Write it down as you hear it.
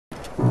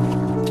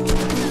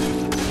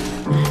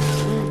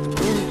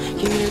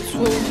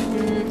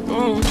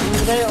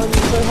Get it on you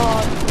so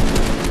hard.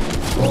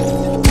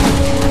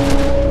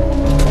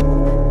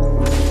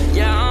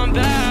 Yeah, I'm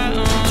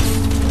bad.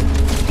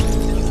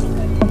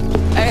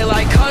 Hey,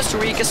 like Costa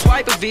Rica,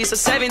 swipe a Visa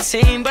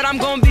 17, but I'm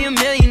gonna be a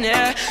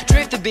millionaire.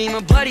 Drift the beam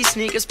of bloody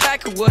sneakers,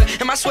 pack of wood,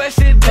 and my sweat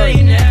fit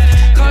billionaire.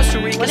 Costa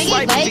Rica,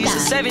 swipe a Visa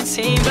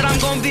 17, but I'm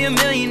gonna be a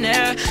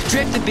millionaire.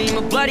 Drift the beam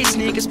of bloody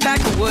sneakers, pack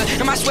of wood,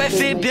 and my sweat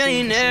fit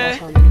billionaire.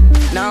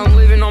 Now I'm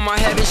living on my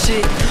heaven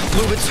shit.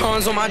 Louis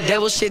Vuittons on my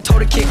devil shit.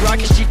 Told her kick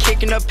rockets, she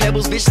kicking up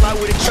pebbles. Bitch slide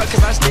with a truck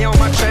cause I stay on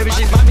my Trevor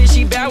shit. My bitch,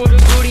 she bad with a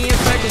booty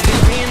infected.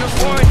 Bitch be in the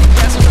foreign, the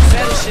gas on the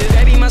pedal shit.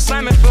 Baby, my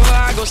slime for her,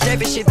 I go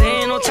step it shit. There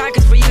ain't no time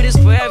cause for you this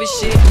forever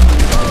shit.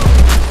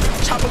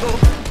 Chopper go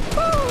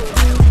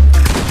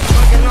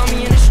fucking on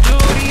me in the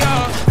studio.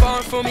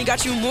 Falling for me,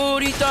 got you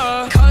moody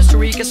though. Costa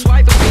Rica,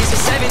 swipe a Visa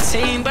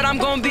 17, but I'm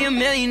gonna be a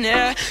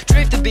millionaire.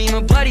 Drift the beam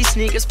of bloody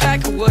sneakers,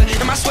 pack of wood,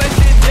 and my sweat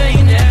fit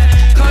billionaire.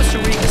 Costa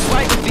Rica,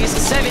 swipe a Visa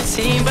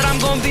 17, but I'm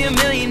gonna be a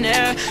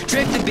millionaire.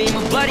 Drift the beam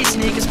of bloody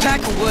sneakers, pack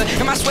of wood,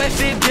 and my sweat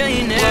fit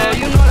billionaire.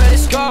 You know that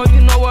it's gold,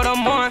 you know what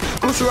I'm on.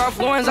 Gucci Ralph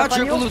Lauren's, I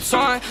drip a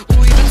Luton.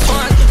 Louis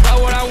Vuitton,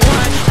 about what I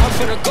want. I'm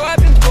finna go up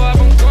and go up,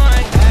 I'm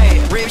going. Hey,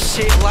 rip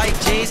shit like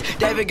jeans.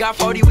 David got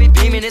 40 with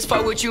beaming. This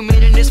fuck what you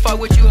mean and this fuck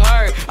what you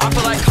heard. I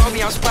feel like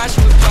Kobe, I'm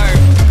splashing with her.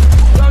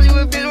 Love you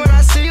a bitch when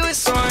I see you,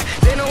 it's on.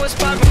 They know what's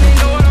poppin', they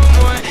know what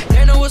I'm on.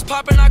 They know what's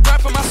poppin', I grab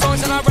for my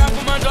songs and I rap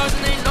for my dogs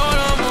and they know what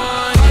I'm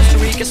on. Costa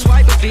Rica,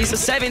 swipe a Visa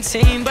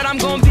 17, but I'm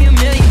gonna be a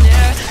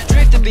millionaire.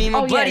 Drift the beam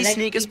of bloody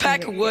sneakers,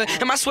 pack of wood,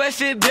 and my sweat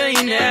fit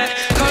billionaire.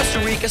 Costa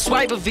Rica,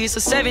 swipe a Visa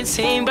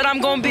 17, but I'm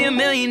gonna be a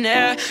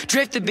millionaire.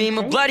 Drift the beam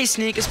of bloody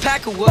sneakers,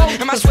 pack of wood,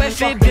 and my sweat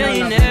fit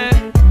billionaire.